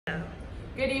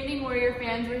Good evening, Warrior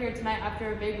fans. We're here tonight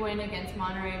after a big win against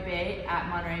Monterey Bay at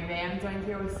Monterey Bay. I'm joined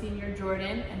here with senior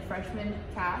Jordan and freshman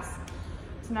Cass.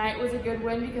 Tonight was a good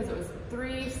win because it was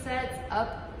 3 sets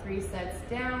up, 3 sets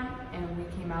down, and we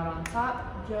came out on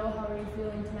top. Joe, how are you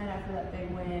feeling tonight after that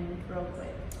big win, real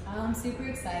quick? I'm super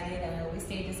excited. We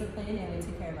stayed disciplined and we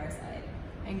took care of our side.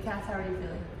 And Cass, how are you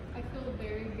feeling? I feel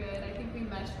very good. I think we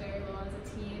meshed very well as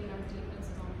a team and our defense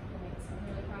was on point, so I'm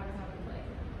really proud of how we played.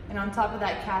 And on top of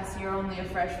that, Cass, you're only a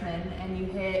freshman and you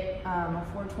hit a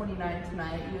 429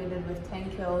 tonight. You ended with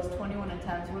 10 kills, 21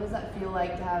 attempts. What does that feel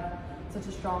like to have such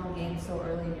a strong game so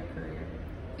early in your career?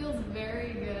 Feels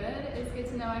very good. It's good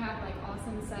to know I have like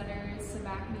awesome setters to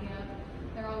back me up.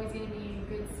 They're always going to be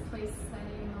good place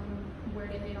setting on where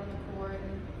to hit on the court,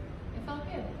 and it felt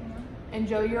good, you know? And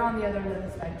Joe, you're on the other end of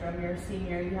the spectrum. You're a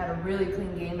senior. You had a really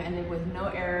clean game, ended with no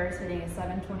errors, hitting a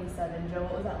 727. Joe,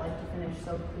 what was that like to finish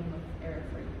so clean with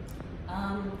error-free?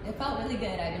 It felt really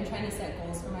good. I've been trying to set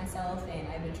goals for myself, and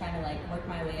I've been trying to work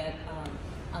my way up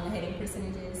on the hitting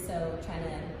percentages. So trying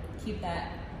to keep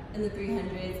that in the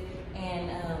 300s, and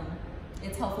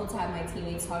it's helpful to have my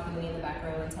teammates talking to me in the back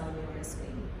row and telling me where to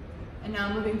swing. And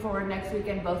now moving forward, next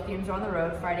weekend, both games are on the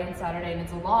road, Friday and Saturday, and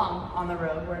it's long on the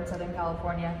road. We're in Southern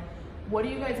California. What are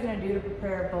you guys going to do to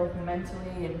prepare both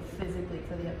mentally and physically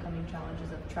for the upcoming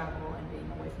challenges of travel and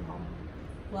being away from home?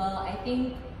 Well, I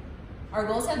think our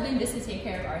goals have been just to take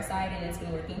care of our side, and it's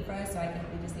been working for us, so I think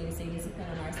we just need to stay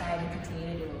disciplined on our side and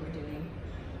continue to do what we're doing.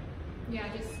 Yeah,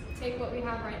 just take what we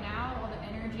have right now, all the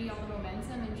energy, all the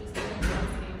momentum, and just win those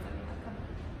games that we have coming.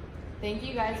 Thank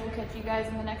you guys. We'll catch you guys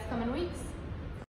in the next coming weeks.